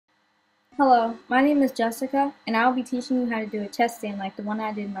Hello, my name is Jessica, and I will be teaching you how to do a chest stand like the one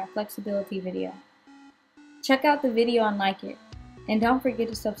I did in my flexibility video. Check out the video and like it, and don't forget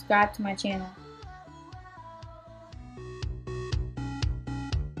to subscribe to my channel.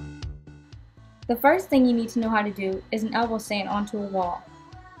 The first thing you need to know how to do is an elbow stand onto a wall.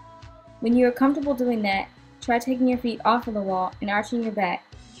 When you are comfortable doing that, try taking your feet off of the wall and arching your back.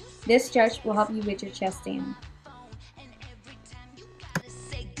 This stretch will help you with your chest stand.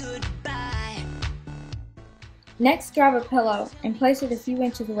 Next, grab a pillow and place it a few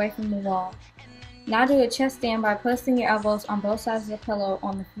inches away from the wall. Now do a chest stand by placing your elbows on both sides of the pillow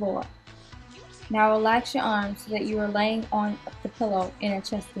on the floor. Now relax your arms so that you are laying on the pillow in a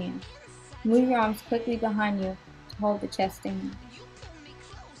chest stand. Move your arms quickly behind you to hold the chest stand.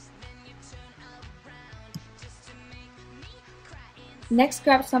 Next,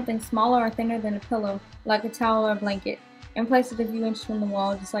 grab something smaller or thinner than a pillow, like a towel or a blanket, and place it a few inches from the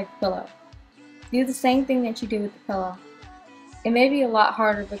wall just like the pillow. Do the same thing that you did with the pillow. It may be a lot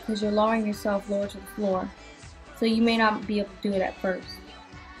harder because you're lowering yourself lower to the floor, so you may not be able to do it at first.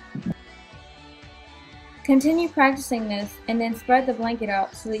 Continue practicing this and then spread the blanket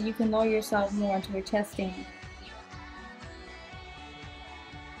out so that you can lower yourself more into a chest stand.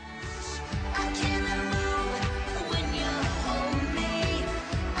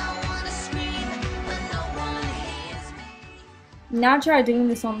 Now try doing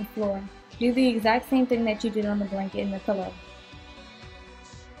this on the floor. Do the exact same thing that you did on the blanket and the pillow.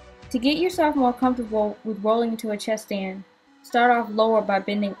 To get yourself more comfortable with rolling into a chest stand, start off lower by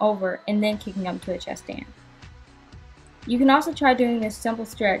bending over and then kicking up to a chest stand. You can also try doing this simple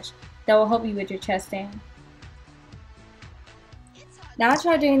stretch that will help you with your chest stand. Now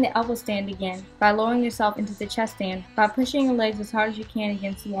try doing the elbow stand again by lowering yourself into the chest stand by pushing your legs as hard as you can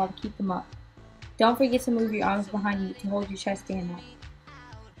against the wall to keep them up. Don't forget to move your arms behind you to hold your chest stand up.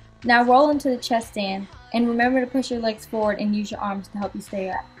 Now roll into the chest stand and remember to push your legs forward and use your arms to help you stay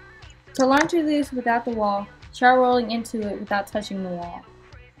up. To learn to do this without the wall, try rolling into it without touching the wall.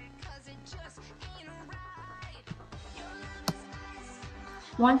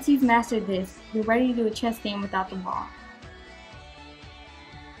 Once you've mastered this, you're ready to do a chest stand without the wall.